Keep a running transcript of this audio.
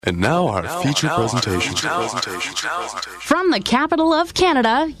And now our feature presentation. From the capital of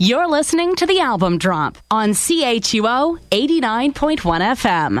Canada, you're listening to The Album Drop on CHUO 89.1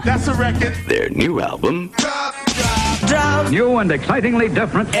 FM. That's a record. Their new album. Drop. New and excitingly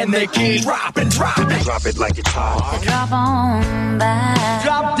different. And they keep dropping. Drop it like it's hot. Drop on back.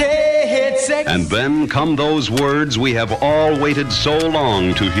 Drop dead sex. And then come those words we have all waited so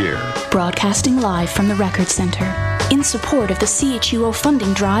long to hear. Broadcasting live from the Record Center. In support of the CHUO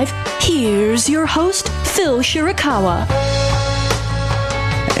funding drive, here's your host, Phil Shirakawa.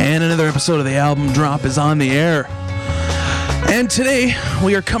 And another episode of The Album Drop is on the air. And today,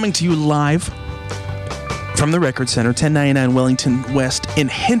 we are coming to you live from the Record Center, 1099 Wellington West in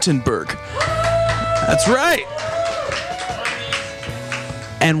Hintonburg. That's right.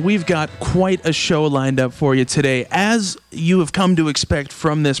 And we've got quite a show lined up for you today. As you have come to expect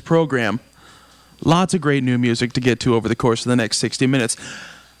from this program, lots of great new music to get to over the course of the next 60 minutes.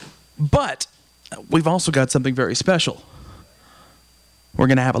 But we've also got something very special. We're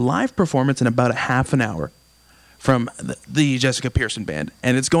going to have a live performance in about a half an hour from the Jessica Pearson Band.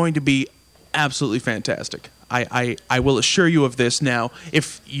 And it's going to be absolutely fantastic. I will assure you of this now.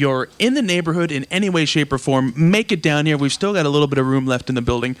 If you're in the neighborhood in any way, shape, or form, make it down here. We've still got a little bit of room left in the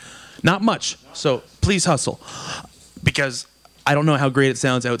building. Not much, so please hustle. Because I don't know how great it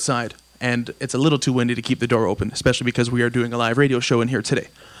sounds outside. And it's a little too windy to keep the door open, especially because we are doing a live radio show in here today.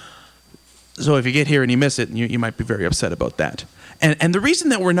 So if you get here and you miss it, you might be very upset about that. And the reason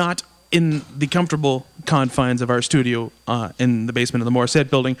that we're not in the comfortable confines of our studio in the basement of the Morissette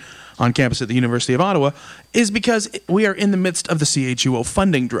building on campus at the University of Ottawa is because we are in the midst of the CHUO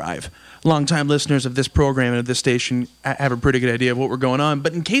funding drive. Longtime listeners of this program and of this station have a pretty good idea of what we're going on.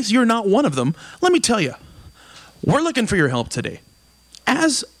 But in case you're not one of them, let me tell you, we're looking for your help today.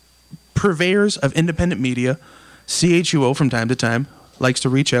 As purveyors of independent media, CHUO from time to time likes to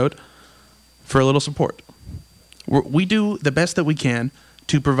reach out for a little support. We do the best that we can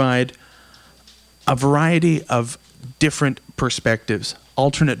to provide a variety of different perspectives,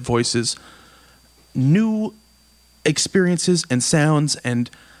 alternate voices, new experiences and sounds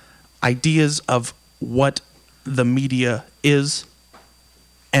and ideas of what the media is.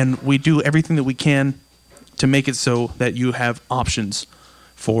 And we do everything that we can to make it so that you have options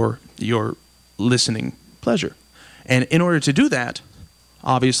for your listening pleasure. And in order to do that,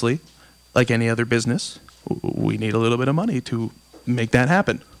 obviously, like any other business, we need a little bit of money to make that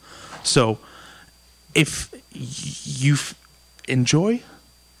happen. So if you enjoy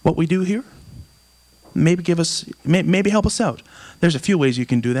what we do here, maybe help us out. There's a few ways you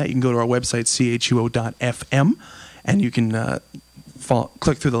can do that. You can go to our website, chuo.fm, and you can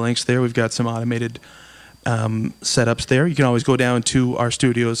click through the links there. We've got some automated setups there. You can always go down to our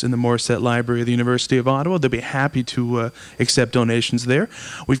studios in the Morissette Library of the University of Ottawa. They'll be happy to accept donations there.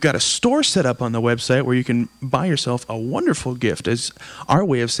 We've got a store set up on the website where you can buy yourself a wonderful gift as our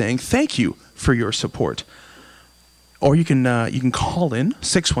way of saying thank you for your support. Or you can call in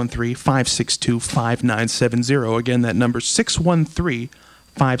 613-562-5970. Again, that number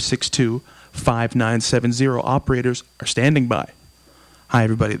 613-562-5970. Operators are standing by. Hi,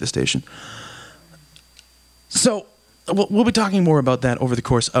 everybody at the station. So we'll be talking more about that over the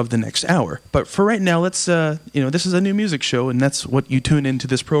course of the next hour. But for right now, let's this is a new music show, and that's what you tune into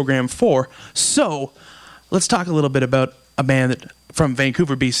this program for. So let's talk a little bit about a band from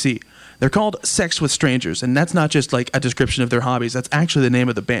Vancouver, BC. They're called Sex with Strangers, and that's not just like a description of their hobbies. That's actually the name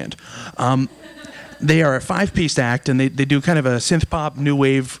of the band. They are a 5-piece act, and they do kind of a synth pop, new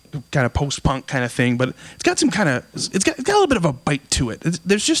wave, kind of post punk kind of thing. But it's got a little bit of a bite to it.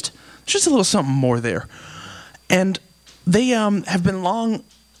 There's just a little something more there. And they have been long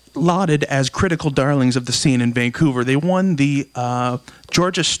lauded as critical darlings of the scene in Vancouver. They won the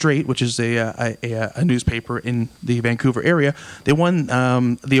Georgia Straight, which is a newspaper in the Vancouver area. They won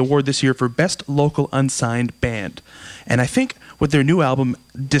the award this year for Best Local Unsigned Band. And I think with their new album,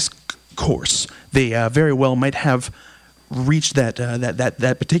 Discourse, they very well might have reached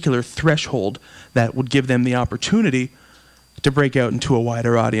that particular threshold that would give them the opportunity to break out into a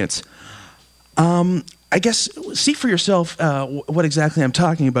wider audience. I guess see for yourself what exactly I'm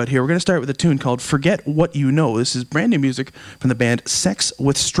talking about here. We're going to start with a tune called Forget What You Know. This is brand new music from the band Sex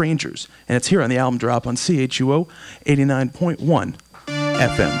with Strangers, and it's here on the Album Drop on CHUO 89.1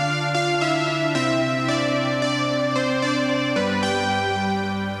 FM.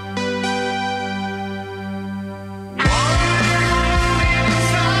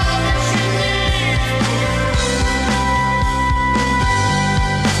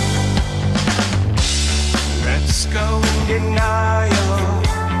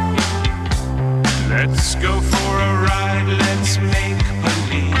 Let's go for a ride, let's make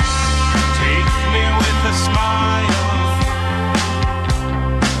believe.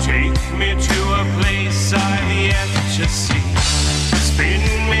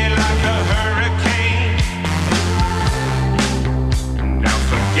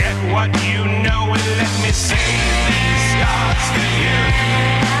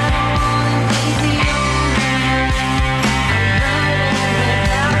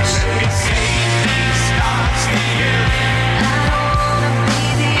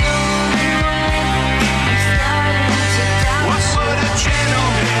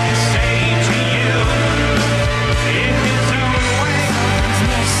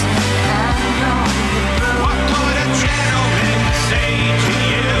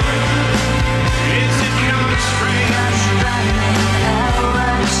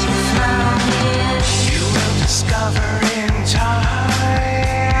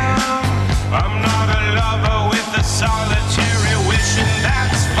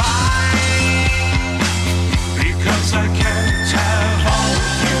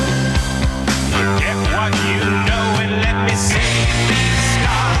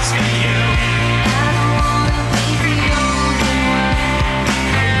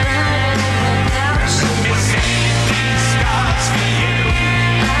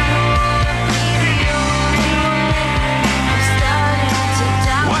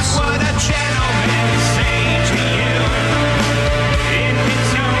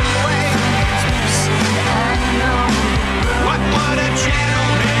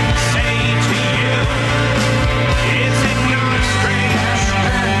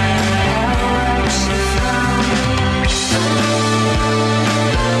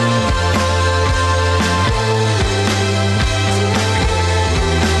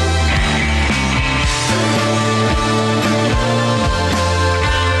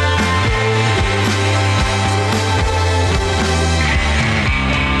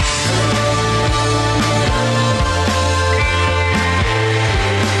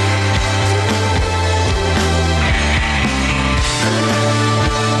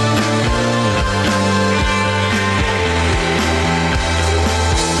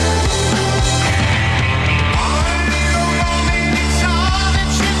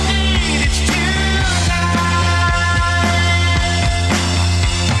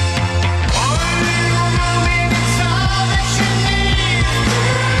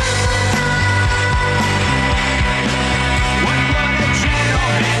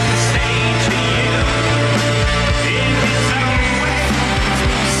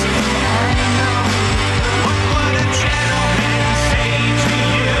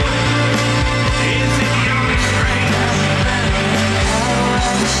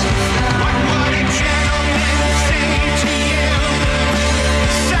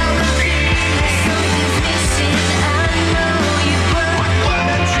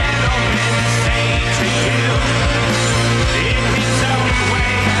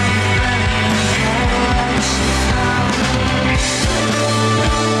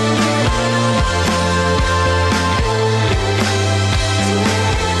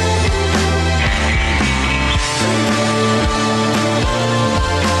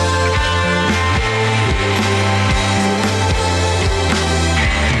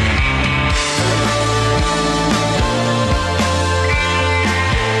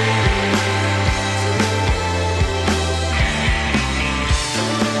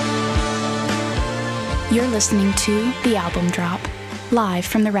 You're listening to The Album Drop, live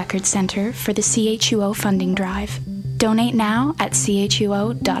from the Record Center for the CHUO funding drive. Donate now at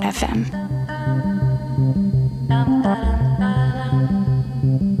chuo.fm.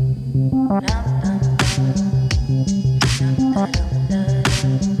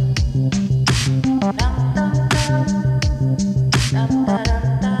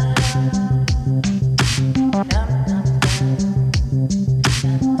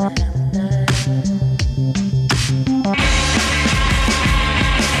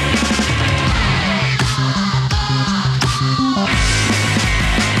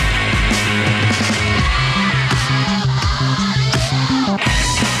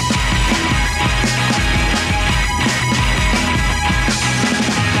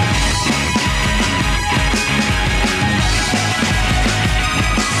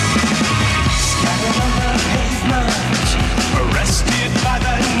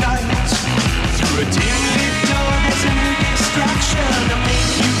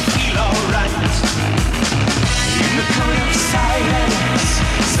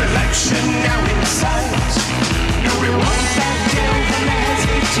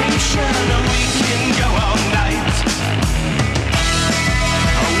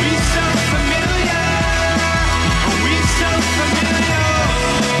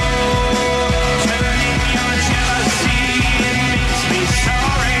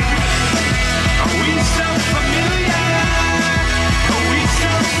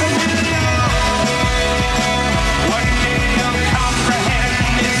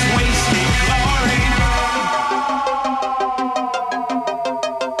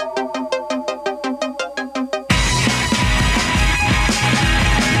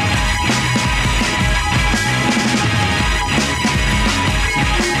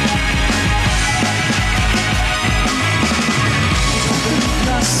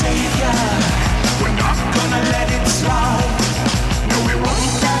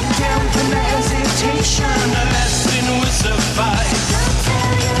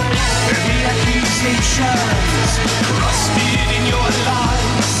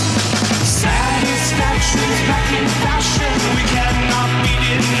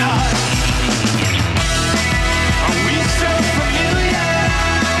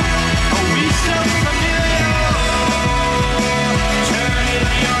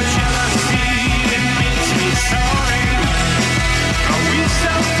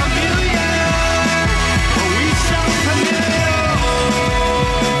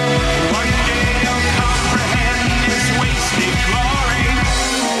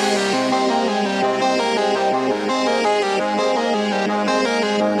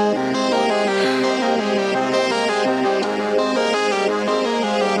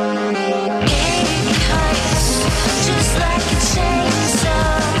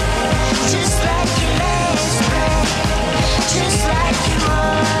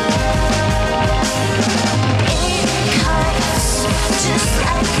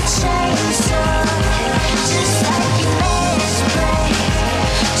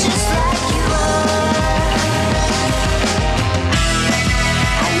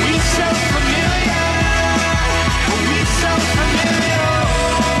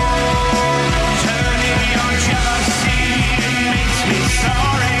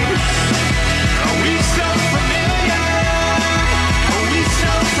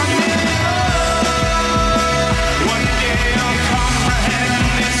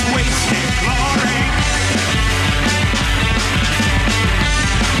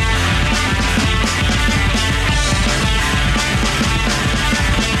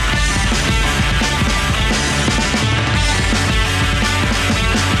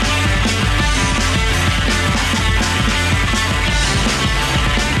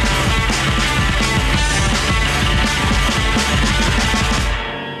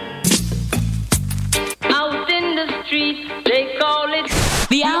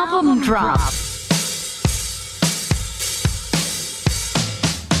 Drop.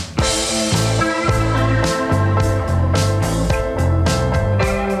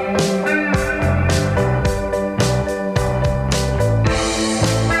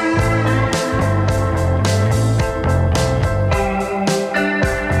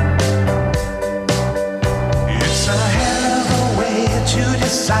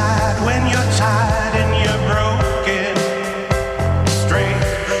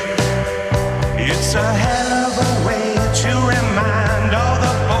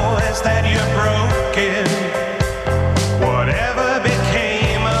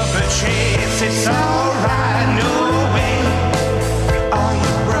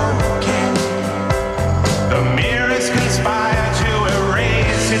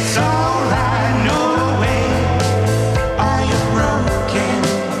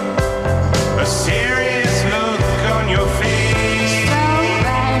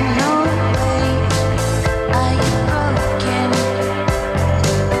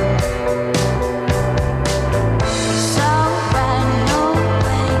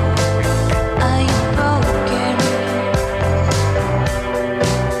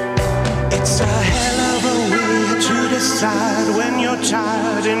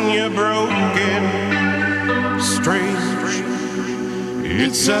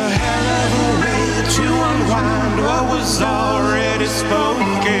 It's a hell of a way to unwind what was already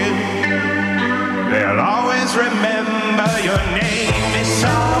spoken. They'll always remember your name. It's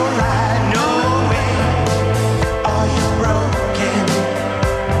alright, no way. Are you broken?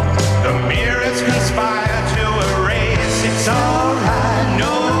 The mirrors conspire to erase. It's alright,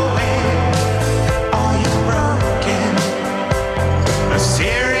 no way. Are you broken? A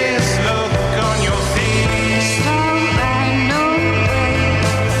serious look on your face. It's alright, no way.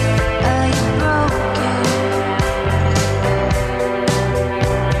 Are you broken?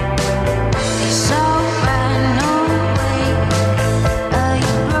 It's alright, no way. Are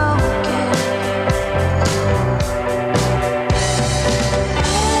you broken?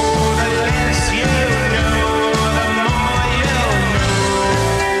 The less you know, the more you'll know.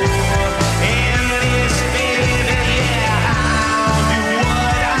 In this baby, yeah, I'll do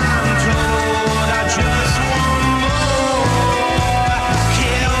what I'm told. I just want more.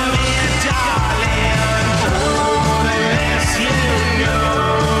 Kill me, darling. The less you know,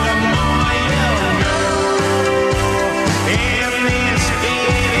 the more you'll know. In this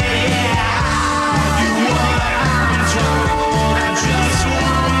baby, yeah, I'll do what I'm told. I just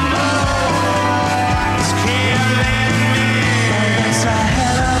want more. It's killing me. It's a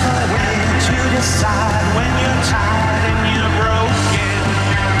hell of a way to decide when you're tired and you're broken.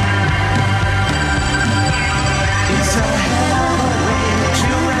 It's a hell of a way to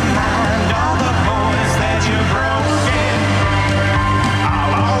remind all the boys that you're broken.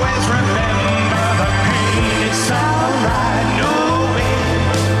 I'll always remember the pain. It's alright, no way.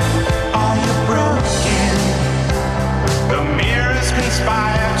 Are you broken? The mirrors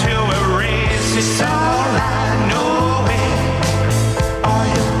conspire to erase. It's alright, no way. Are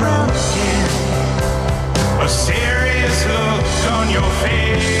you broken? A serious look on your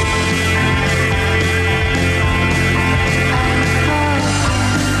face.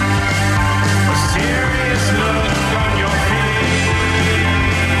 A serious look on your face.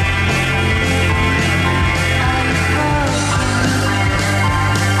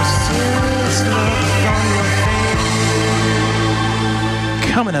 A serious look on your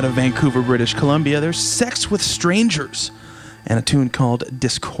face. Coming out of Vancouver, British Columbia, there's Sex with Strangers and a tune called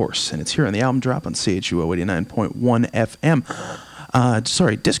Discourse, and it's here on the album drop on CHUO 89.1 FM.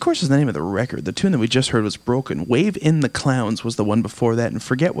 Discourse is the name of the record. The tune that we just heard was Broken. Wave in the Clowns was the one before that, and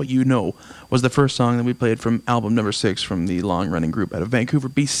Forget What You Know was the first song that we played from album number 6 from the long-running group out of Vancouver,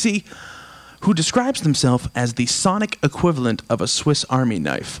 BC, who describes themselves as the sonic equivalent of a Swiss Army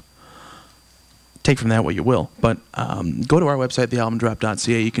knife. Take from that what you will, but go to our website,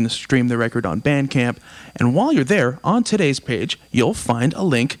 thealbumdrop.ca. You can stream the record on Bandcamp, and while you're there, on today's page, you'll find a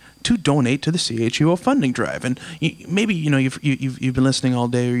link to donate to the CHUO funding drive. And maybe you've been listening all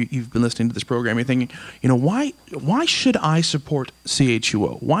day, or you've been listening to this program. You're thinking, why should I support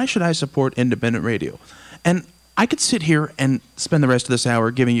CHUO? Why should I support independent radio? And I could sit here and spend the rest of this hour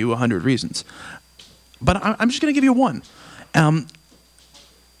giving you 100 reasons, but I'm just going to give you one.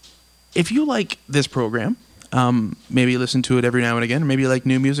 If you like this program, maybe you listen to it every now and again, or maybe you like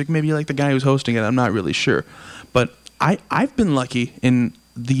new music, maybe you like the guy who's hosting it, I'm not really sure. But I've been lucky in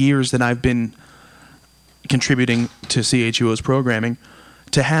the years that I've been contributing to CHUO's programming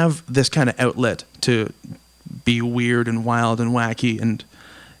to have this kind of outlet to be weird and wild and wacky and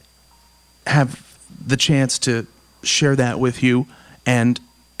have the chance to share that with you. And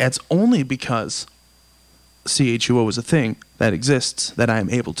it's only because CHUO is a thing that exists that I am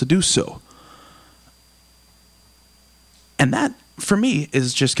able to do so. And that, for me,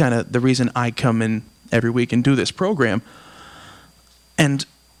 is just kind of the reason I come in every week and do this program. And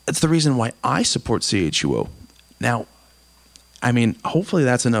it's the reason why I support CHUO. Now, I mean, hopefully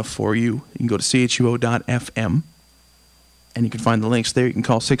that's enough for you. You can go to chuo.fm, and you can find the links there. You can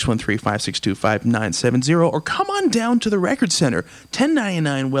call 613-562-5970, or come on down to the Record Center,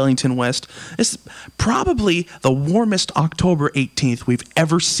 1099 Wellington West. It's probably the warmest October 18th we've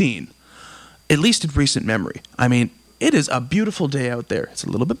ever seen, at least in recent memory. I mean, it is a beautiful day out there. It's a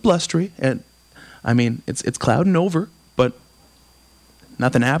little bit blustery, and I mean, it's clouding over, but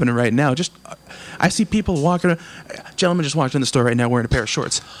nothing happening right now. Just, I see people walking. Gentleman just walked in the store right now wearing a pair of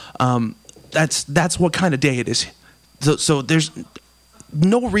shorts. That's what kind of day it is. So there's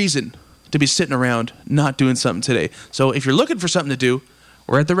no reason to be sitting around not doing something today. So if you're looking for something to do,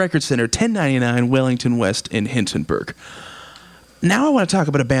 we're at the Record Center, 1099 Wellington West in Hintonburg. Now I want to talk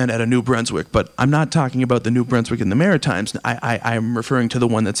about a band out of New Brunswick, but I'm not talking about the New Brunswick in the Maritimes. I'm referring to the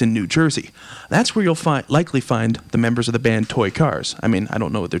one that's in New Jersey. That's where you'll likely find the members of the band Toy Cars. I mean, I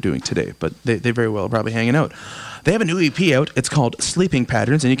don't know what they're doing today, but they very well are probably hanging out. They have a new EP out. It's called Sleeping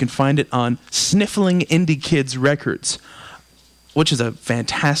Patterns, and you can find it on Sniffling Indie Kids Records, which is a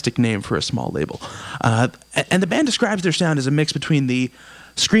fantastic name for a small label. And the band describes their sound as a mix between the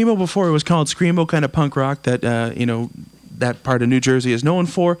Screamo, before it was called Screamo, kind of punk rock that, that part of New Jersey is known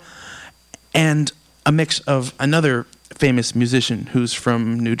for, and a mix of another famous musician who's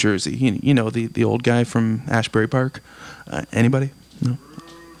from New Jersey. You know, the old guy from Ashbury Park. Anybody? No?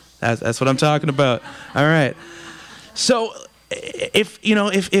 That's what I'm talking about. All right. So if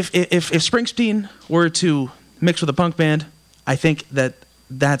Springsteen were to mix with a punk band, I think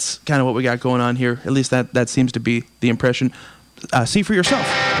that's kind of what we got going on here. At least that seems to be the impression. See for yourself.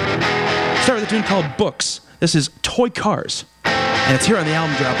 Start with a tune called Books. This is Toy Cars, and it's here on the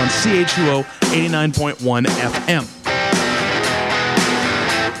Album Drop on CHUO 89.1 FM.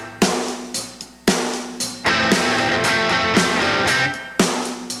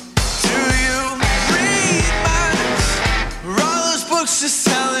 Just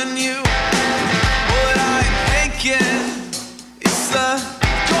telling you what I'm thinking. It's the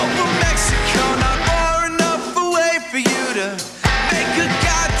Gulf of Mexico, not far enough away for you to make a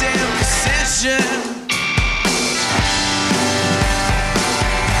goddamn decision.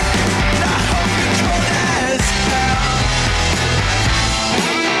 I hope you're cold as hell.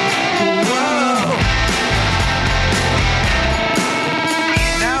 Whoa.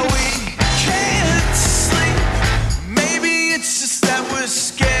 Now we can't sleep. Maybe it's just that we're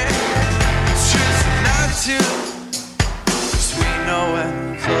scared, choose not to. 'Cause we know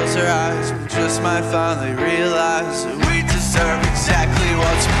when we close our eyes, we just might finally realize that we deserve exactly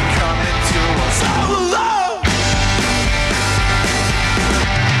what's been coming to us all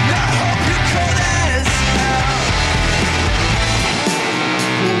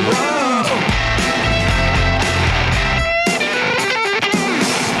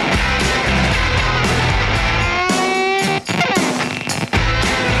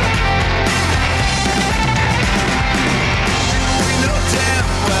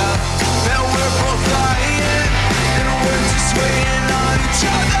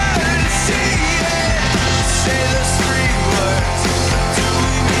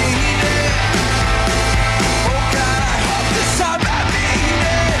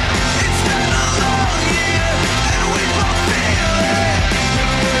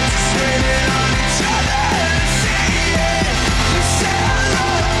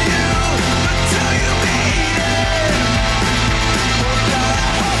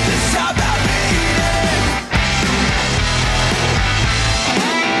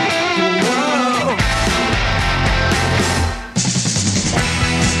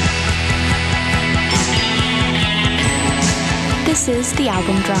is The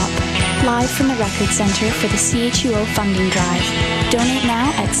Album Drop, live from the Record Center for the CHUO funding drive. Donate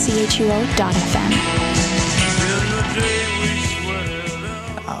now at chuo.fm.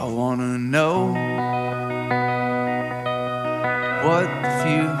 I wanna know what the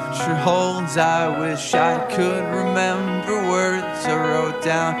future holds. I wish I could remember words I wrote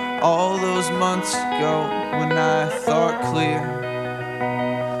down all those months ago when I thought clear.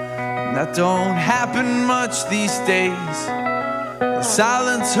 And that don't happen much these days. The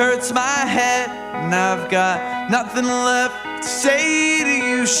silence hurts my head, and I've got nothing left to say to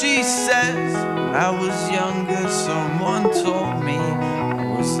you, she says. When I was younger, someone told me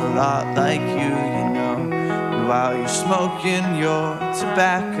I was a lot like you, you know. And while you're smoking your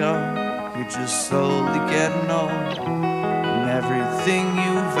tobacco, you're just slowly getting old. And everything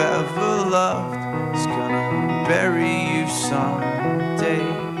you've ever loved is gonna bury you someday.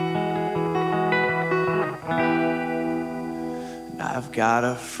 I've got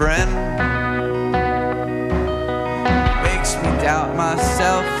a friend who makes me doubt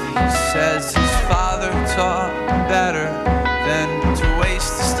myself. He says his father taught him better than to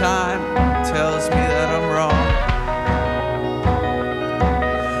waste his time. Tells me that I'm wrong.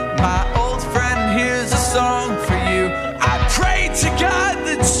 My old friend, here's a song for you. I prayed to God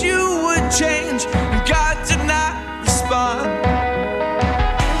that you would change, and God did not respond.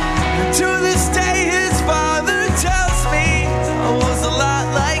 And to this day his father tells me I was a lot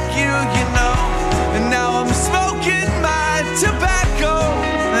like you, you know. And now I'm smoking my tobacco,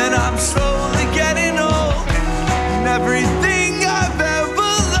 and I'm slowly getting old. And everything I've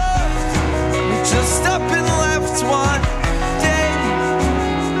ever loved, we just up and left one day.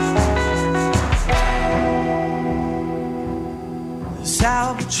 This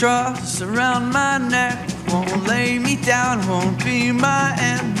albatross around my neck won't lay me down, won't be my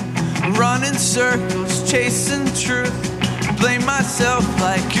end. Running circles, chasing truth, blame myself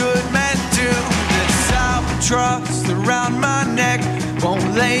like good men do. This albatross around my neck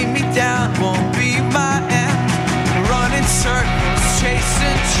won't lay me down, won't be my end. Running circles,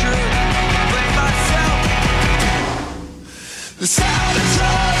 chasing truth, blame myself. This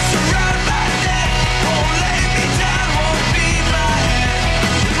albatross around my neck won't lay me down, won't be my end.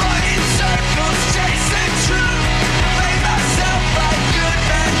 Running circles, chasing truth, blame myself like good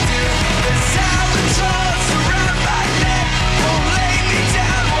men do. This albatross around my neck won't lay me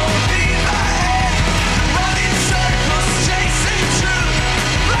down, won't be my head. Running circles, chasing truth,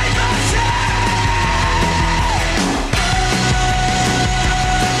 blame myself.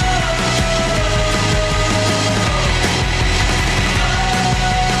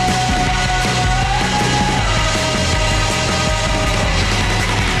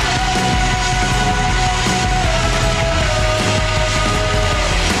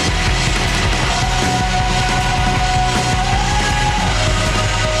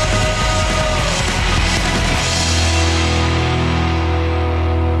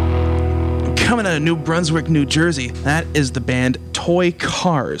 Coming out of New Brunswick, New Jersey, that is the band Toy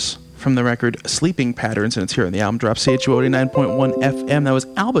Cars from the record Sleeping Patterns, and it's here on the Album Drop, CHUO 89.1 FM. That was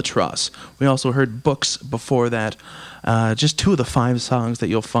Albatross. We also heard Books before that. Just two of the 5 songs that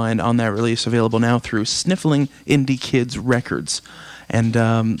you'll find on that release, available now through Sniffling Indie Kids Records.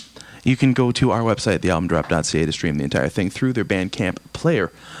 And you can go to our website, thealbumdrop.ca, to stream the entire thing through their Bandcamp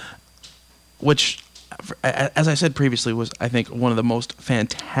player, which, as I said previously, was, I think, one of the most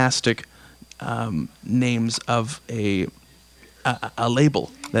fantastic names of a label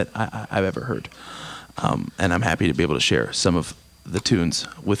that I've ever heard. And I'm happy to be able to share some of the tunes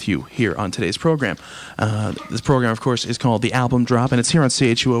with you here on today's program. This program, of course, is called The Album Drop, and it's here on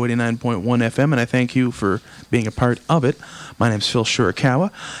CHUO 89.1 FM, and I thank you for being a part of it. My name's Phil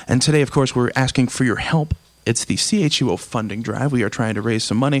Shurikawa, and today, of course, we're asking for your help. It's the CHUO funding drive. We are trying to raise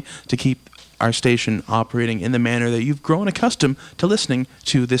some money to keep our station operating in the manner that you've grown accustomed to listening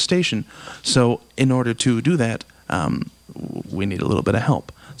to this station. So in order to do that, we need a little bit of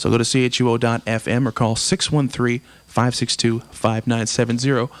help. So go to chuo.fm or call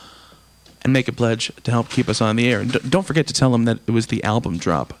 613-562-5970 and make a pledge to help keep us on the air. And don't forget to tell them that it was the Album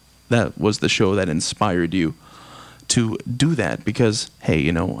Drop. That was the show that inspired you to do that, because, hey,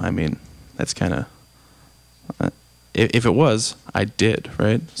 you know, I mean, that's kind of... if it was, I did,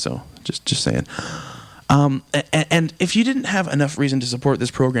 right? So... Just saying. And if you didn't have enough reason to support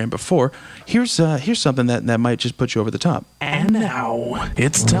this program before, here's something that might just put you over the top. And now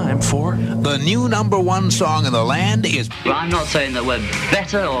it's time for the new #1 song in the land is... Well, I'm not saying that we're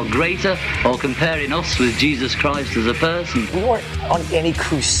better or greater or comparing us with Jesus Christ as a person. We weren't on any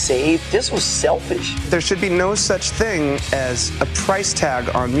crusade. This was selfish. There should be no such thing as a price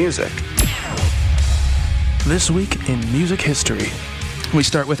tag on music. This week in music history. We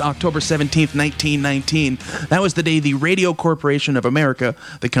start with October 17th, 1919. That was the day the Radio Corporation of America,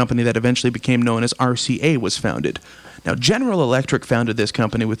 the company that eventually became known as RCA, was founded. Now, General Electric founded this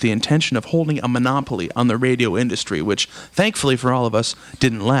company with the intention of holding a monopoly on the radio industry, which, thankfully for all of us,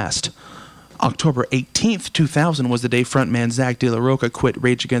 didn't last. October 18th, 2000 was the day frontman Zach De La Rocha quit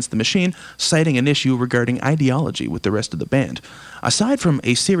Rage Against the Machine, citing an issue regarding ideology with the rest of the band. Aside from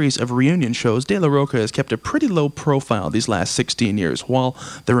a series of reunion shows, De La Rocha has kept a pretty low profile these last 16 years, while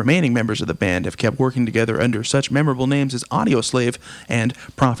the remaining members of the band have kept working together under such memorable names as Audioslave and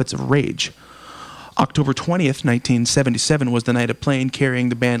Prophets of Rage. October 20th, 1977 was the night a plane carrying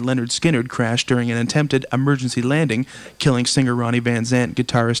the band Leonard Skinner crashed during an attempted emergency landing, killing singer Ronnie Van Zant,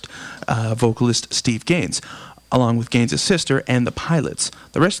 guitarist, vocalist Steve Gaines, along with Gaines' sister and the pilots.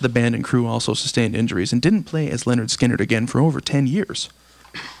 The rest of the band and crew also sustained injuries and didn't play as Leonard Skinner again for over 10 years.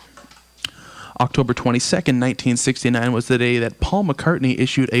 October 22nd, 1969 was the day that Paul McCartney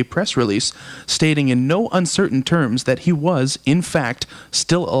issued a press release stating in no uncertain terms that he was, in fact,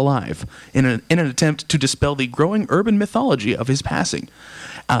 still alive, in an attempt to dispel the growing urban mythology of his passing.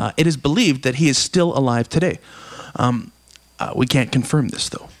 It is believed that he is still alive today. We can't confirm this,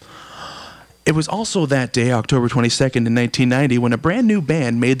 though. It was also that day, October 22nd in 1990, when a brand new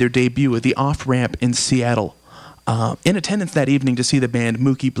band made their debut at the Off-Ramp in Seattle. In attendance that evening to see the band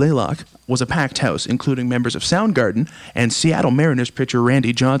Mookie Blaylock was a packed house, including members of Soundgarden and Seattle Mariners pitcher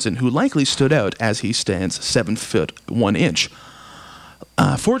Randy Johnson, who likely stood out as he stands 7 foot 1 inch.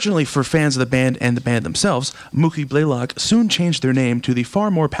 Fortunately for fans of the band and the band themselves, Mookie Blaylock soon changed their name to the far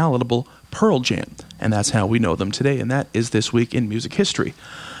more palatable Pearl Jam, and that's how we know them today, and that is This Week in Music History.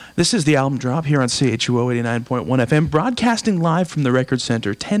 This is the Album Drop here on CHUO 89.1 FM, broadcasting live from the Record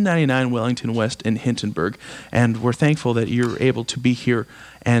Center, 1099 Wellington West in Hintonburg, and we're thankful that you're able to be here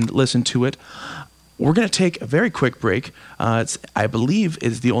and listen to it. We're going to take a very quick break. I believe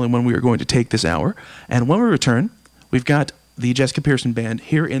is the only one we are going to take this hour, and when we return, we've got the Jessica Pearson Band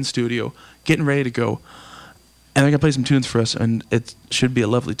here in studio, getting ready to go, and they're going to play some tunes for us, and it should be a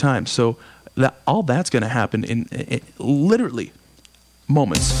lovely time. So all that's going to happen in literally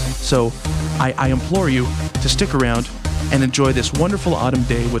moments. So I implore you to stick around and enjoy this wonderful autumn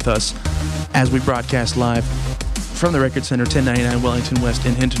day with us as we broadcast live from the Record Center, 1099 Wellington West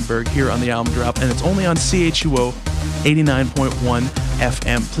in Hintonburg, here on the Album Drop, and it's only on CHUO 89.1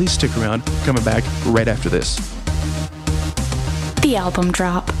 FM. Please stick around. Coming back right after this. The Album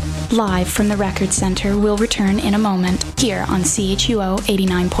Drop, live from the Record Center, will return in a moment here on CHUO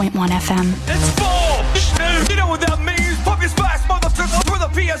 89.1 FM. It's fall! You know what that means? Puppies fast, motherfuckers for the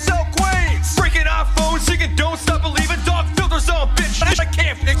PSL queens. Breaking iPhones, singing Don't Stop Believing. Dog filters on, bitch. I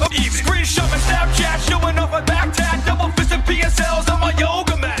can't think of even. Screenshot my Snapchat, showing off my back tat. Double fisted PSLs on my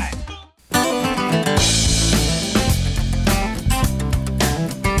yoga mat.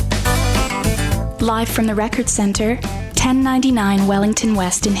 Live from the Record Center, 1099 Wellington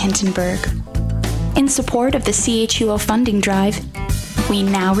West in Hintonburg. In support of the CHUO funding drive, we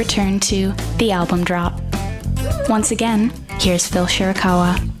now return to the Album Drop. Once again, here's Phil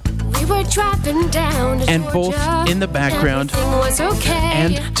Shirakawa. We were dropping down to And both Georgia. in the background Was okay.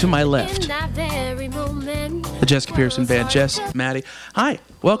 and to my left, In that very moment. the Jessica Pearson Band. Jess, Maddie, hi,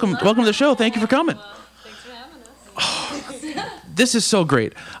 welcome to the show. Thank you for coming. This is so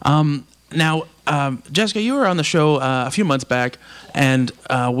great. Now, Jessica, you were on the show a few months back, and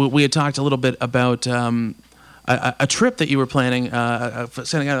we had talked a little bit about a trip that you were planning,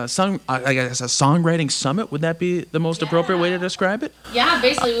 sending out a songwriting summit. Would that be the most appropriate way to describe it? Yeah,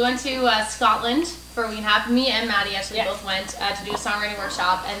 basically, we went to Scotland for a week and a half. Me and Maddie actually both went to do a songwriting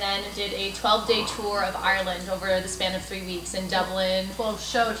workshop, and then did a 12-day tour of Ireland over the span of 3 weeks in Dublin. 12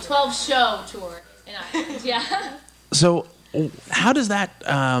 show tour in Ireland. Yeah. So, how does that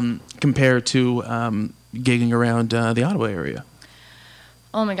compare to gigging around the Ottawa area?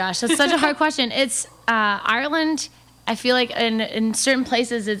 Oh my gosh, that's such a hard question. It's Ireland. I feel like in certain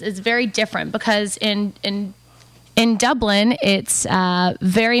places it's very different because in Dublin it's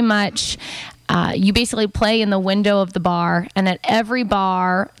very much. You basically play in the window of the bar, and at every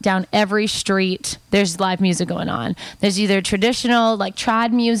bar, down every street, there's live music going on. There's either traditional, like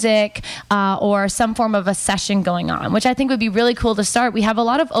trad music, or some form of a session going on, which I think would be really cool to start. We have a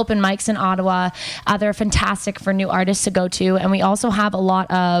lot of open mics in Ottawa. They're fantastic for new artists to go to, and we also have a lot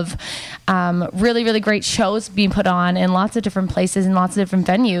of really, really great shows being put on in lots of different places and lots of different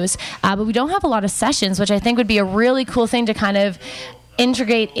venues. But we don't have a lot of sessions, which I think would be a really cool thing to kind of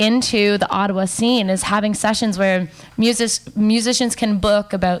integrate into the Ottawa scene, is having sessions where musicians can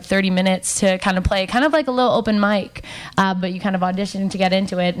book about 30 minutes to kind of play, kind of like a little open mic, but you kind of audition to get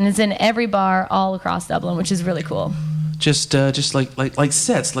into it, and it's in every bar all across Dublin, which is really cool. Just like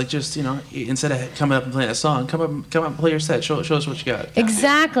sets, like just instead of coming up and playing a song, come up and play your set. Show us what you got.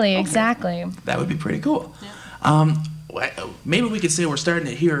 Exactly, Okay. exactly. That would be pretty cool. Maybe we could say we're starting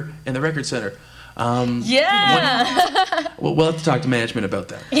it here in the Record Center. Yeah. We'll have to talk to management about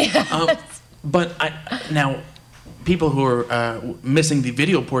that. Yeah. But now, people who are missing the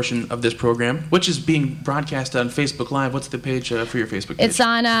video portion of this program, which is being broadcast on Facebook Live. What's the page for your Facebook page? It's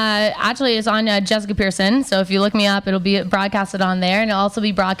on, it's on Jessica Pearson. So if you look me up, it'll be broadcasted on there, and it'll also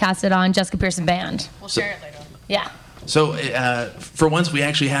be broadcasted on Jessica Pearson Band. We'll share it later. Yeah. So for once, we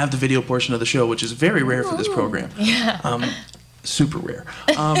actually have the video portion of the show, which is very rare for this program. Yeah. Super rare.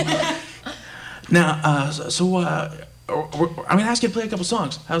 Now, I'm going to ask you to play a couple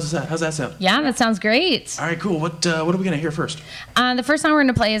songs. How's that sound? Yeah, that sounds great. All right, cool. What are we going to hear first? The first song we're going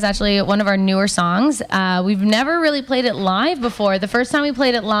to play is actually one of our newer songs. We've never really played it live before. The first time we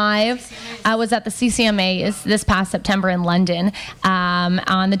played it live was at the CCMAs this past September in London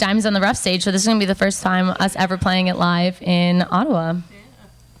on the Diamonds on the Rough stage. So this is going to be the first time us ever playing it live in Ottawa.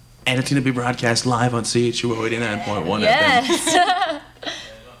 And it's going to be broadcast live on CHUO 89.1 Yes.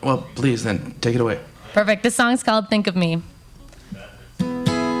 Well, please then, take it away. Perfect. This song's called Think of Me.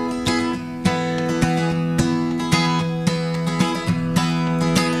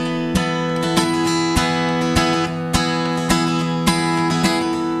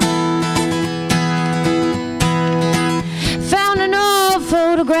 Found an old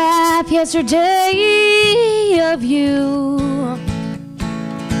photograph yesterday of you.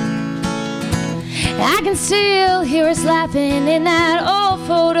 I can still hear us laughing in that old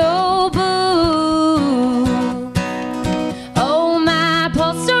photo booth. Oh, my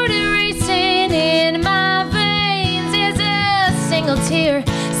pulse started racing in my veins as a single tear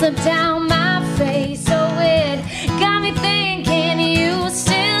slipped down my face. So it got me thinking, you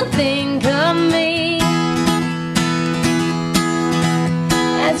still think of me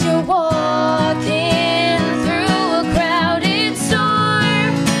as you're walking through a crowded store.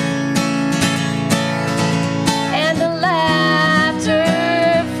 And the laughter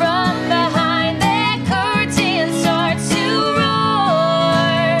from behind that curtain starts to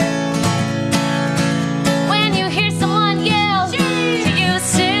roar. When you hear someone yell, do you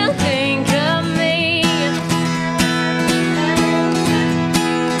still think of me?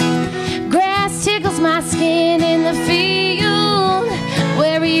 Grass tickles my skin in the field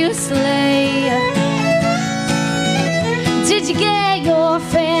where we used to lay. Did you get your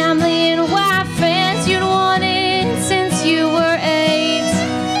family and wife friends you'd wanted since you were 8?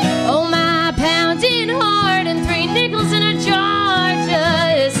 Oh, my pounding heart and 3 nickels in a jar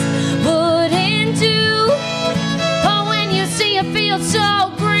just wouldn't do. Oh, when you see a field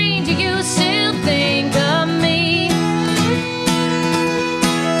so green, do you still think of me?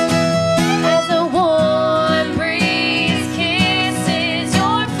 As a warm breeze kisses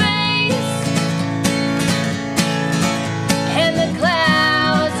your face and the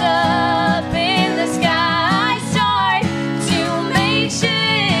clouds up in the sky start to make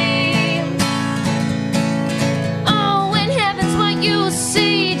shape. Oh, when heaven's what you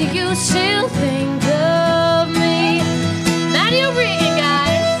see, do you still think of me? Now you're ringing,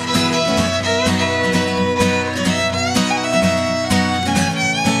 guys.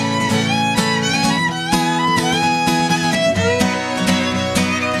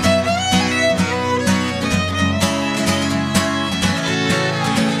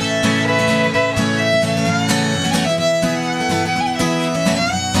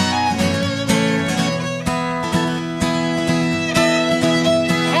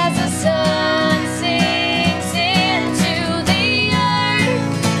 As the sun sinks into the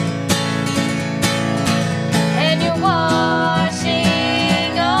earth and you're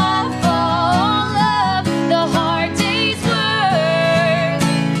washing off all of the hard day's work.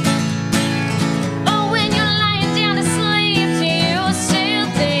 Oh, when you're lying down to sleep, do you still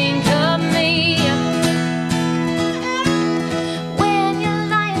think of me? When you're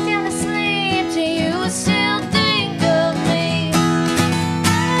lying down to sleep, do you still think of me?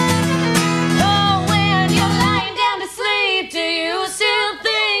 Oh, when you're lying down to sleep, do you still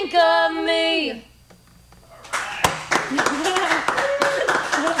think of me?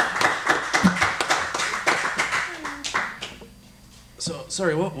 So,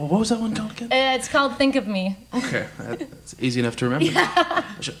 sorry, what was that one called again? It's called Think of Me. Okay, that's easy enough to remember.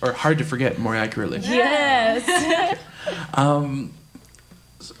 Or hard to forget, more accurately. Yes.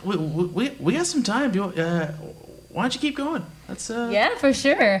 So we got some time. Why don't you keep going? Yeah, for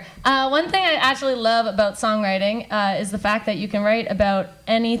sure. One thing I actually love about songwriting is the fact that you can write about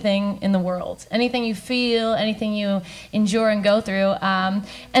anything in the world, anything you feel, anything you endure and go through. And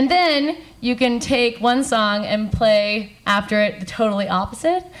then you can take one song and play after it the totally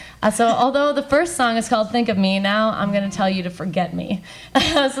opposite. So although the first song is called Think of Me, now I'm going to tell you to forget me.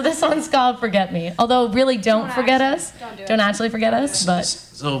 So this one's called Forget Me. Although really don't forget us. Don't actually forget us. But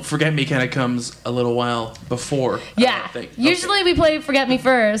So Forget Me kind of comes a little while before. yeah. Usually we play Forget Me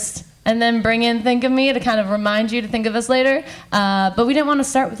first and then bring in Think of Me to kind of remind you to think of us later. But we didn't want to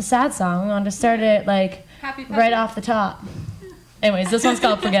start with a sad song. We wanted to start it like right off the top. Anyways, this one's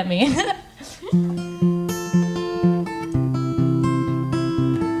called Forget Me.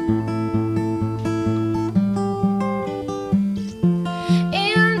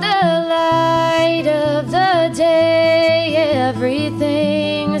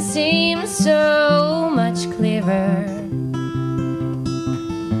 Everything seems so much clearer.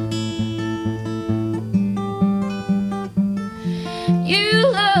 You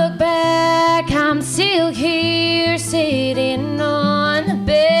look back, I'm still here, sitting on the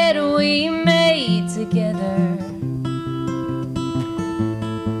bed we made together.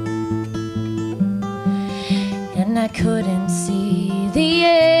 And I couldn't see the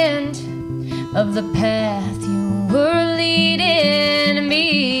end of the path you were leading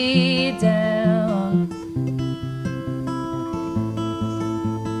me down.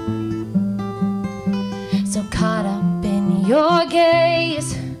 So caught up in your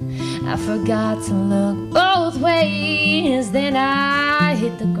gaze, I forgot to look both ways. Then I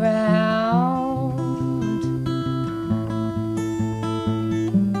hit the ground.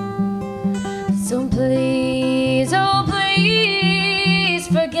 So please, oh please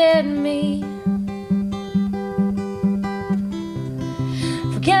forget me.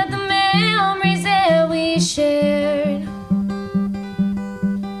 Forget the memories that we shared.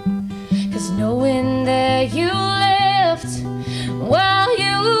 'Cause knowing that you left while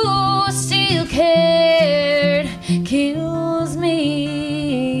you still cared kills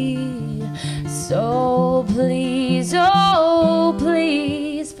me. So please, oh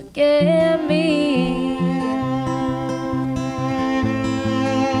please forget me.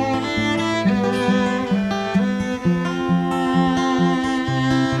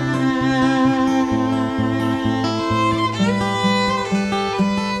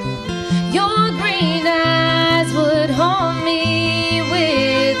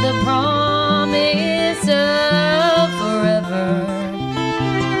 Promise of forever.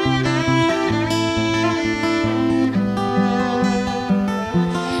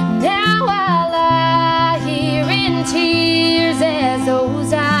 Now I lie here in tears as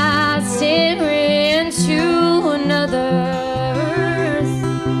those eyes stare into another's.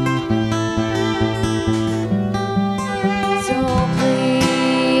 So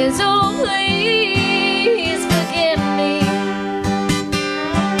please, oh please forgive me.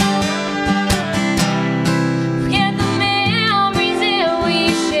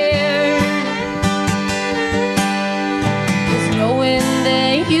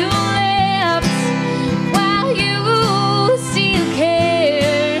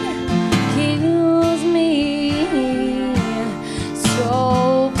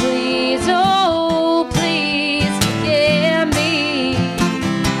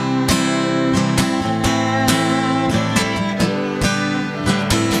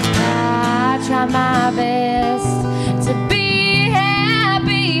 My best to be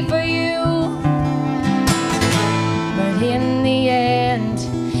happy for you, but in the end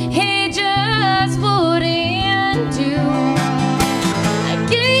it just wouldn't do. I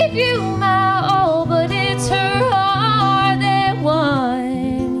gave you my all, but it's her heart that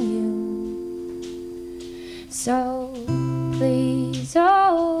won you. So please,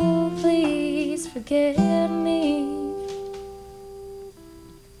 oh please forget me.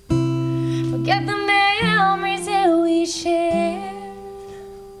 Forget the memories that we shared.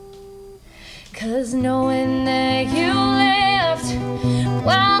 'Cause knowing that you left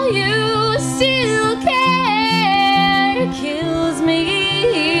while you still care kills me.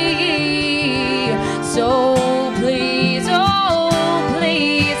 So please, oh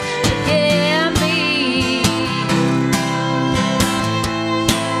please forget me.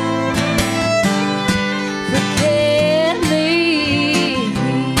 Forget me.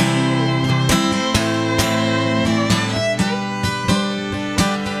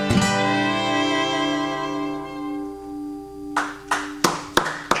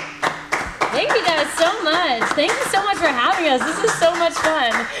 Thank you so much for having us. This is so much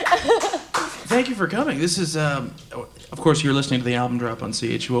fun. Thank you for coming. This is, of course, you're listening to the Album Drop on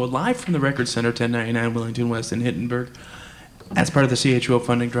CHUO, live from the Record Center, 1099 Wellington West in Hintonburg. as part of the CHUO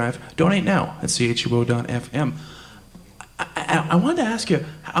funding drive, donate now at chuo.fm. I wanted to ask you,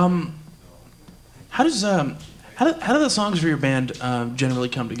 how do the songs for your band generally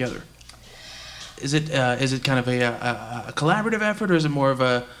come together? Is it kind of a collaborative effort, or is it more of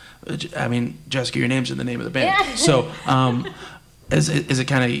a? I mean, Jessica, your name's in the name of the band, Yeah. so. Is it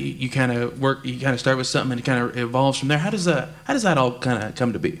kind of you kind of start with something and it kind of evolves from there? How does that all kind of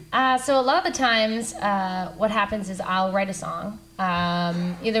come to be? So a lot of the times, what happens is I'll write a song,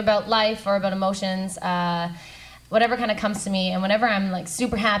 either about life or about emotions, whatever kind of comes to me. And whenever I'm like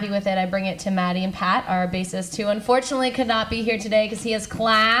super happy with it, I bring it to Maddie and Pat, our bassist, who unfortunately could not be here today because he has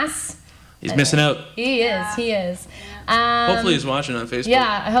class. He's missing out. He is. Hopefully he's watching on Facebook.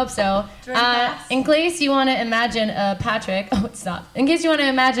 Yeah, I hope so. In case you want to imagine a Patrick, in case you want to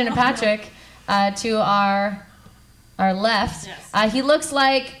imagine a Patrick to our left, he looks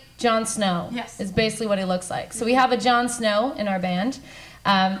like Jon Snow. Yes. Is basically what he looks like. So we have a Jon Snow in our band.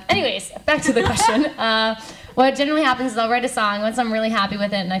 Anyways, back to the question. What generally happens is I'll write a song. Once I'm really happy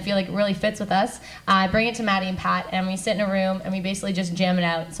with it and I feel like it really fits with us, I bring it to Maddie and Pat, and we sit in a room and we basically just jam it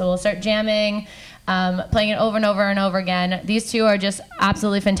out. So we'll start jamming, playing it over and over and over again. These two are just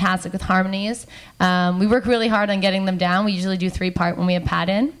absolutely fantastic with harmonies. We work really hard on getting them down. We usually do 3-part when we have Pat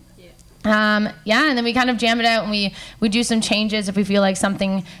in. And then we kind of jam it out, and we do some changes if we feel like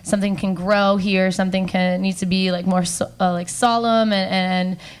something can grow here, something needs to be like more like solemn,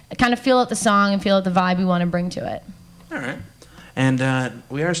 and kind of feel out the song and feel out the vibe we want to bring to it. All right. And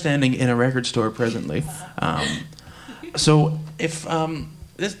we are standing in a record store presently. So if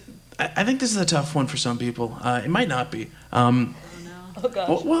this, I think this is a tough one for some people. It might not be. Oh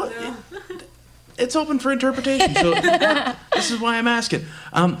gosh. Well, it's open for interpretation, so this is why I'm asking.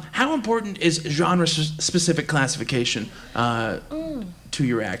 How important is genre-specific classification to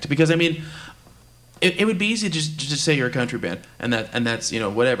your act? Because I mean, it would be easy to just say you're a country band, and that's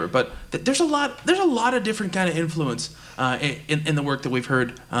whatever. But there's a lot of different kind of influence in the work that we've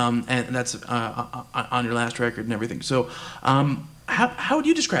heard, and that's on your last record and everything. So, how would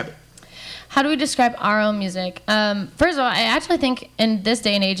you describe it? How do we describe our own music? First of all, I actually think in this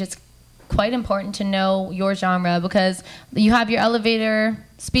day and age, it's quite important to know your genre, because you have your elevator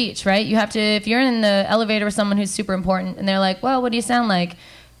speech, right? You have to, if you're in the elevator with someone who's super important and they're like, well, what do you sound like?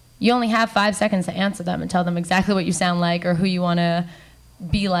 You only have 5 seconds to answer them and tell them exactly what you sound like or who you want to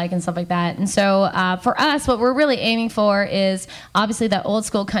be like and stuff like that. And so for us, what we're really aiming for is obviously that old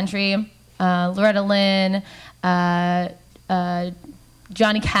school country, Loretta Lynn,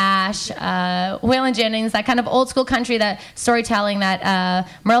 Johnny Cash, Waylon Jennings, that kind of old school country, that storytelling, that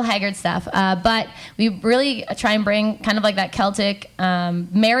Merle Haggard stuff. But we really try and bring kind of like that Celtic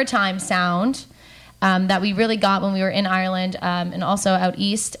maritime sound that we really got when we were in Ireland, and also out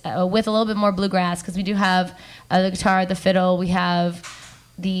east with a little bit more bluegrass, because we do have the guitar, the fiddle, we have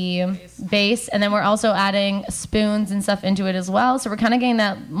the bass, and then we're also adding spoons and stuff into it as well. So we're kind of getting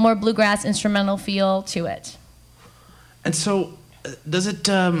that more bluegrass instrumental feel to it. And so, does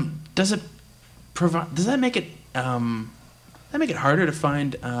that make it harder to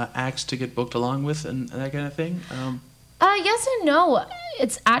find acts to get booked along with and that kind of thing? Yes and no.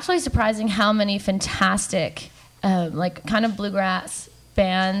 It's actually surprising how many fantastic, like kind of bluegrass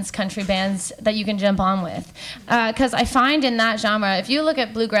bands, country bands that you can jump on with. Because I find in that genre, if you look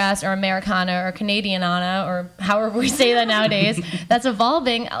at bluegrass or Americana or Canadianana or however we say that nowadays, that's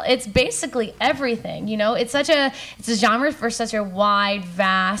evolving. It's basically everything. It's a genre for such a wide,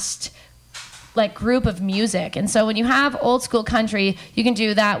 vast, like group of music. And so when you have old school country, you can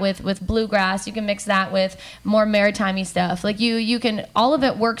do that with bluegrass. You can mix that with more maritime-y stuff. Like you can, all of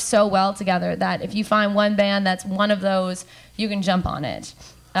it works so well together that if you find one band that's one of those, you can jump on it.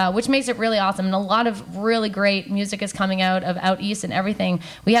 Which makes it really awesome. And a lot of really great music is coming out of out east and everything.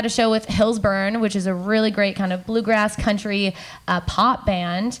 We had a show with Hillsburn, which is a really great kind of bluegrass country pop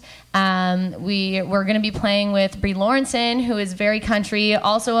band. We're going to be playing with Brie Lawrenson, who is very country,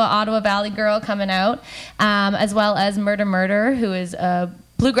 also an Ottawa Valley girl coming out, as well as Murder Murder, who is a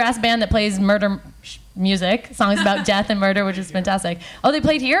bluegrass band that plays murder music, songs about death and murder, which is fantastic. Oh, they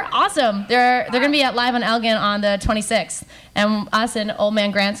played here? Awesome. They're going to be at Live on Elgin on the 26th. And us and Old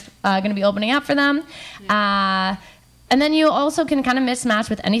Man Grant's going to be opening up for them. And then you also can kind of mismatch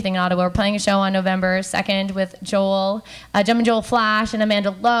with anything in Ottawa. We're playing a show on November 2nd with Joel, Jumpin' Joel Flash and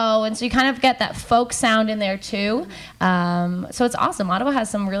Amanda Lowe. And so you kind of get that folk sound in there too. So it's awesome. Ottawa has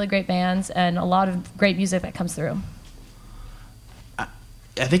some really great bands and a lot of great music that comes through.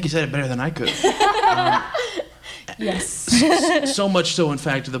 I think you said it better than I could. Yes. So much so, in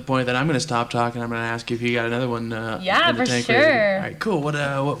fact, to the point that I'm going to stop talking. I'm going to ask you if you got another one. Yeah, in the for tank sure. ready. All right, cool. What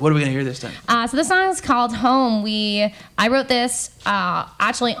are we going to hear this time? So the song is called Home. I wrote this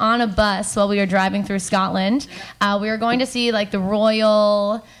actually on a bus while we were driving through Scotland. We were going to see like the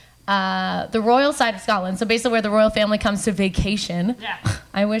royal side of Scotland. So basically where the royal family comes to vacation. Yeah.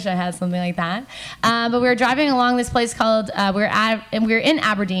 I wish I had something like that. But we were driving along this place called, we were in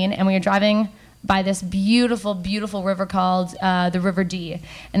Aberdeen, and we were driving by this beautiful, beautiful river called the River Dee.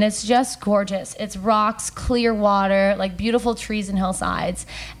 And it's just gorgeous. It's rocks, clear water, like beautiful trees and hillsides.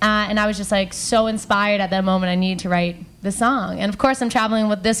 And I was just like so inspired at that moment. I needed to write the song. And of course, I'm traveling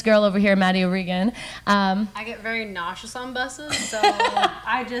with this girl over here, Maddie O'Regan. I get very nauseous on buses, so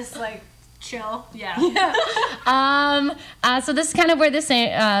I just like chill. Yeah. So this is kind of where this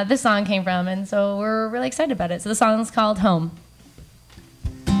song came from. And so we're really excited about it. So the song's called Home.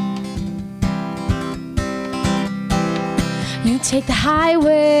 You take the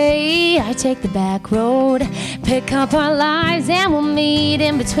highway, I take the back road. Pick up our lives and we'll meet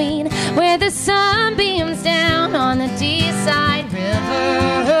in between, where the sun beams down on the Deeside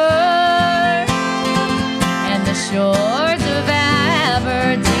River and the shores of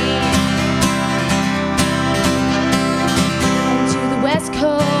Aberdeen. And to the west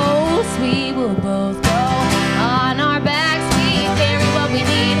coast we will both go. On our backs we carry what we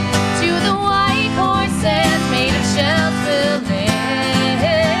need, to the white horses made of shells we'll lay,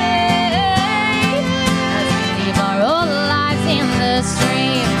 as we leave our old lives in the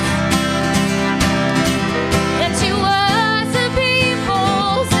stream. And to us the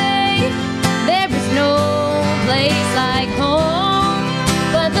people say there is no place like home,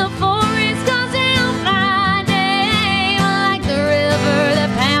 but the forest calls out my name like the river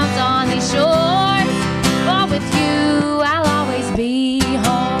that pounds on these shores. For with you I'll always be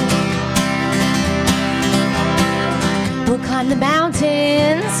home. We'll climb the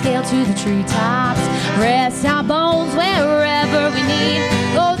mountains, scale to the treetops, rest our bones wherever we need.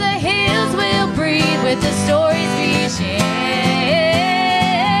 Go the hills we'll breathe with the stories we share,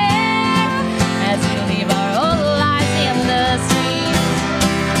 as we leave our old lives in the stream.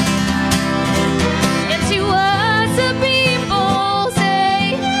 And to us the people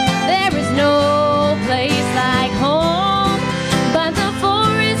say there is no place like home, but the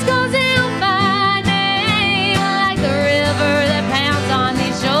forest calls out my name like the river that pounds on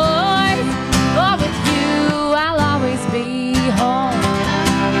these shores. For with you I'll always be home.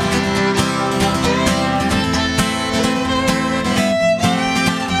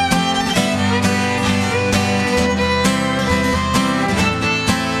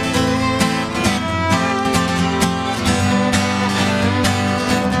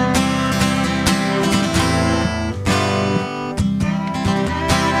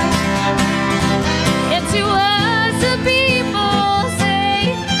 And to us the people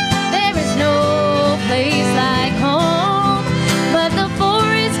say there is no place like home, but the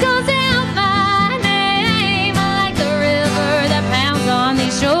forest calls out my name like the river that pounds on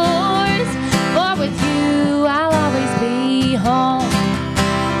these shores. For with you I'll always be home.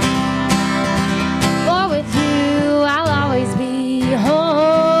 For with you I'll always be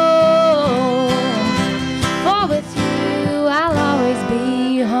home. For with you I'll always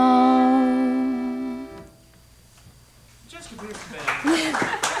be home.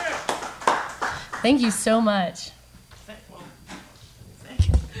 Thank you so much.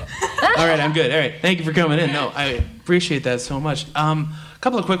 All right, I'm good. All right, thank you for coming in. No, I appreciate that so much. A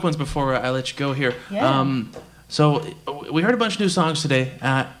couple of quick ones before I let you go here. Yeah. So we heard a bunch of new songs today.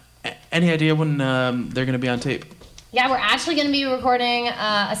 Any idea when they're going to be on tape? Yeah, we're actually going to be recording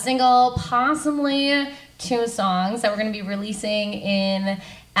a single, possibly 2 songs that we're going to be releasing in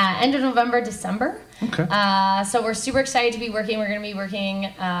end of November, December. Okay. So we're super excited to be working. We're going to be working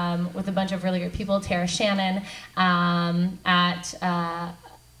with a bunch of really great people. Tara Shannon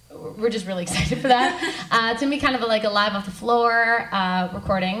we're just really excited for that. It's going to be kind of like a live off the floor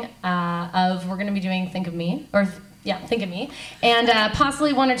recording of, we're going to be doing Think of Me, Think of Me, and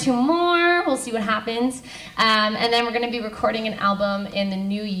possibly 1 or 2 more. We'll see what happens. And then we're going to be recording an album in the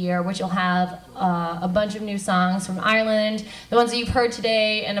new year, which will have a bunch of new songs from Ireland, the ones that you've heard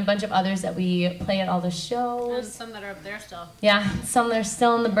today, and a bunch of others that we play at all the shows. And some that are up there still. Yeah, some that are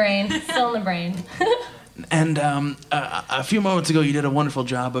still in the brain, And a few moments ago, you did a wonderful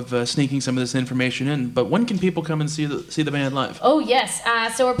job of sneaking some of this information in. But when can people come and see the band live? Oh, yes.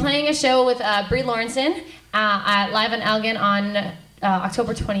 So we're playing a show with Brie Lawrenson at Live in Elgin on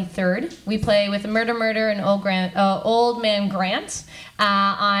October 23rd. We play with Murder and Old Man Grant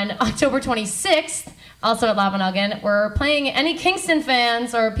on October 26th. also at Lob and Elgin. We're playing any Kingston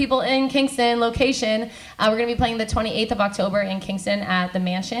fans or people in Kingston location. We're going to be playing the 28th of October in Kingston at the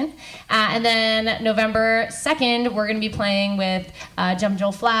Mansion. And then November 2nd, we're going to be playing with Jump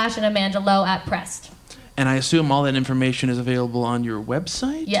Joel Flash and Amanda Lowe at Prest. And I assume all that information is available on your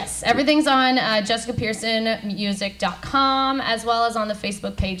website? Yes, everything's on JessicaPearsonMusic.com as well as on the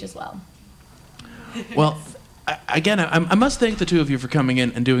Facebook page as well. Well, again, I must thank the two of you for coming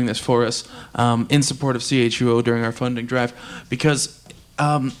in and doing this for us in support of CHUO during our funding drive, because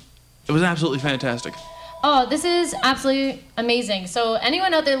it was absolutely fantastic. Oh, this is absolutely amazing. So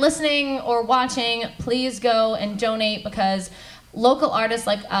anyone out there listening or watching, please go and donate, because local artists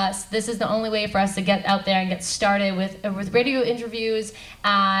like us, this is the only way for us to get out there and get started with radio interviews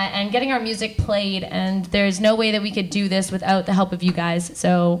and getting our music played. And there's no way that we could do this without the help of you guys.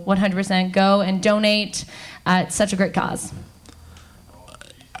 So 100% go and donate. It's such a great cause.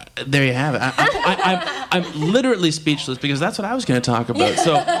 There you have it. I'm literally speechless, because that's what I was going to talk about.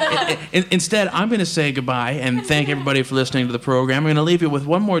 So instead, I'm going to say goodbye and thank everybody for listening to the program. I'm going to leave you with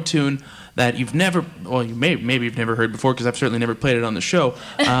one more tune that you've never, well, maybe you've never heard before, because I've certainly never played it on the show.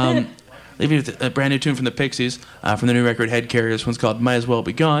 Leave you with a brand new tune from the Pixies, from the new record Head Carrier. This one's called Might As Well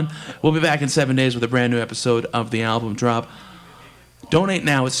Be Gone. We'll be back in 7 days with a brand new episode of the Album Drop. Donate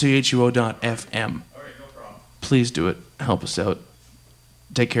now at chuo.fm. Please do it. Help us out.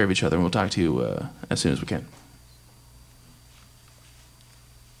 Take care of each other, and we'll talk to you as soon as we can.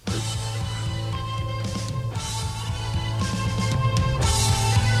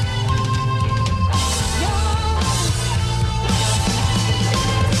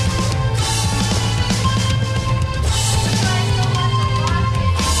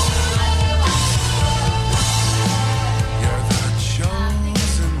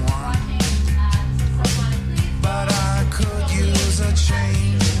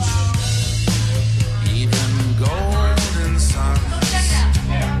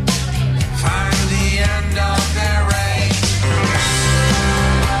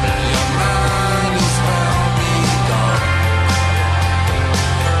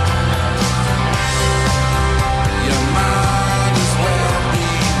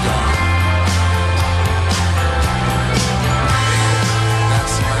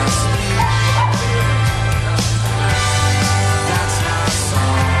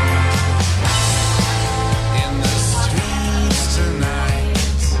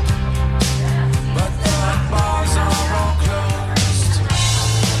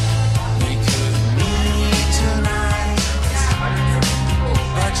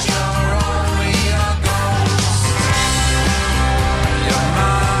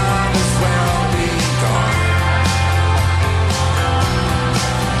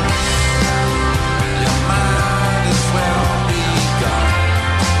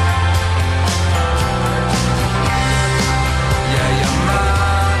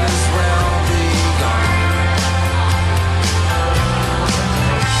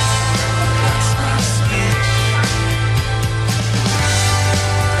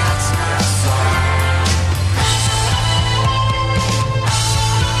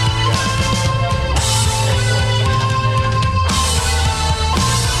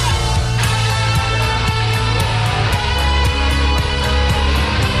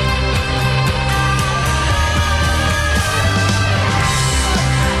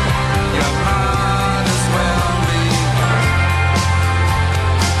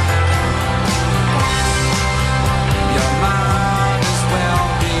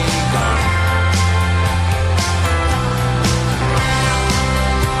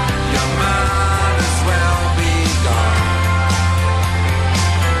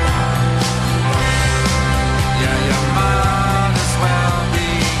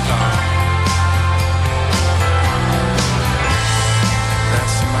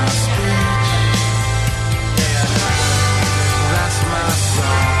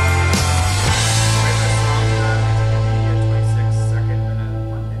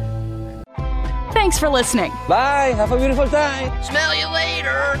 Thanks for listening. Bye. Have a beautiful time. Smell you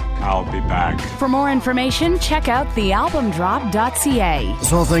later. I'll be back. For more information, check out thealbumdrop.ca. This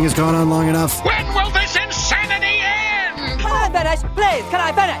whole thing has gone on long enough. When will this insanity end? Can I finish? Please, can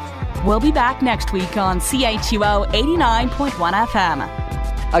I finish? We'll be back next week on CHUO 89.1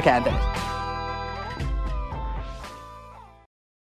 FM. Okay, I'm finished.